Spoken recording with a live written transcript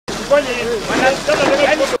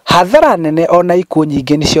Hathara nene ona ikuũ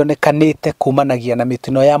nyingĩ nĩcionekanĩte kumanagia na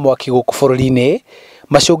mitino ya mwaki gũkũ bũrũri-inĩ.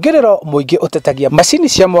 Macũngĩrĩro mũingĩ ũtetagia macini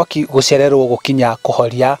cia mwaki gũcererwo gũkinya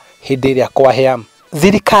kũhoria hĩndĩ ĩrĩa kwahĩa.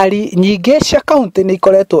 Thirikari nyingĩ cia kaunti nĩ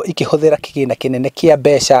ikoretwo ikĩhũthĩra kĩgĩna kĩnene kĩa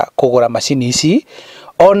mbeca kũgũra macini ici,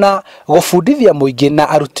 ona gũbundithia mũingĩ na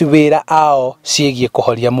aruti wĩra ao ciĩgiĩ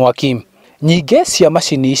kũhoria mwaki. Nyingĩ cia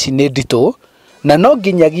macini ici nĩ nditũ na no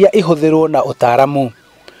nginyagia ihũthĩrwo na ũtaaramu.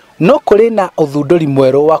 No kũrĩ na ũthundũri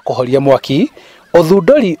mwerũ wa kũhoria mwaki,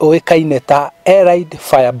 ũthundũri ũĩkaine ta Elide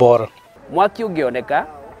fireball. Mwaki ũngĩoneka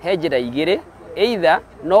he njĩra igĩrĩ, either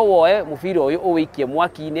no woe mũbira ũyũ ũwĩikie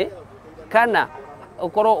mwaki-inĩ kana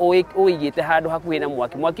ũkorwo ũwĩigĩte handũ hakuhĩ na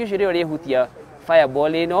mwaki. Mwaki ũcio rĩrĩa ũrĩhutia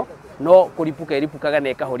fireball ĩno no kũripũka ĩripũkaga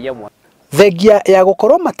na ĩkahoria mwaki. Thengia ya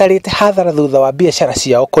gũkorwo matarĩte hathara thutha wa mbiashara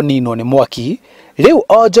ciao kũninwo nĩ mwaki, rĩu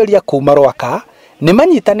onjoria kuma Rwaka nĩ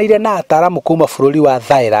manyitanĩire na ataaramu kuma bũrũri wa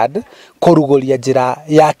Thailand kũrugũria njĩra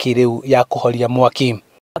ya kĩrĩu ya kũhoria mwaki.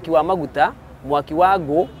 Mwaki wa maguta, mwaki wa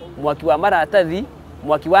ngũ, mwaki wa maratathi,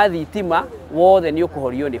 mwaki wa thitima, wothe nĩ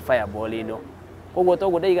ũkũhorio nĩ fireball ĩno. Koguo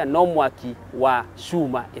toguo ndaiga no mwaki wa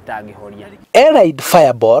cuma ĩtangĩhoria. Elide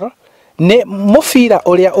fireball nĩ mũbira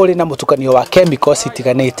ũrĩa ũrĩ na mũtukanio wa chemicals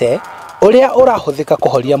itiganĩte ũrĩa ũrahũthĩka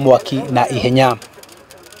kũhoria mwaki na ihenya.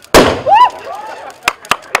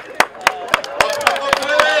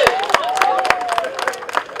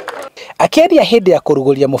 Akĩaria hĩndĩ ya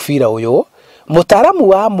kũrugũria mũbira ũyũ, mũtaaramu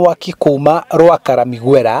wa mwaki kuma Rwaka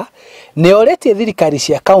Migwera nĩ orĩtie thirikari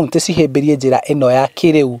cia kaunti cihĩmbĩrie njĩra ĩno ya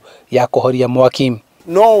kĩrĩu ya kũhoria mwaki.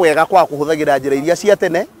 No wega kwa kũhũthagĩra njĩra iria cia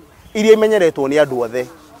tene iria imenyeretwo nĩ andũ othe.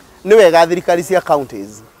 Nĩ wega thirikari cia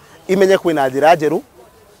counties imenye kwĩna njĩra njeru,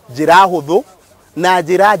 njĩra hũthũ na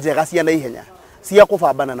njĩra njega cia naihenya cia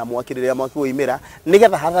kũbambana na mwaki rĩrĩa mwaki waumira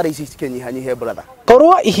nĩgetha hathara ici cikinyihanyihe brother.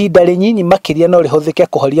 Korwo ihinda rĩnyinyi makĩria no rĩhũthĩke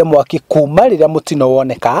kũhoria mwaki kuma rĩrĩa mũtino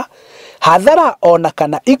woneka, hathara ona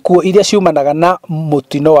kana ikuũ iria ciumanaga na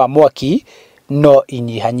mũtino wa mwaki no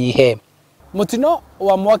inyihanyihe. Mũtino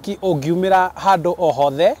wa mwaki ũngiumĩra handũ o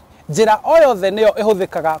hothe, njĩra o yothe nĩyo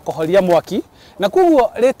ĩhũthĩkaga kũhoria mwaki, na koguo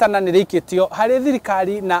rĩtana nĩ rĩikĩtio harĩ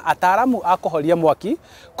thirikari na ataaramu a kũhoria mwaki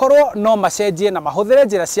korwo no macenjie na mahũthĩre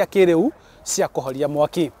njĩra cia kĩrĩu cia kũhoria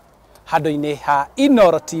mwaki. Handũ-inĩ ha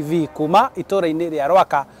Inooro TV kuma itũra-inĩ rĩa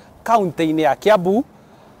Rwaka, kaunti-inĩ ya Kiambu,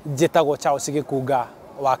 njĩtagwo Charles Gĩkunga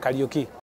wa Kariũki.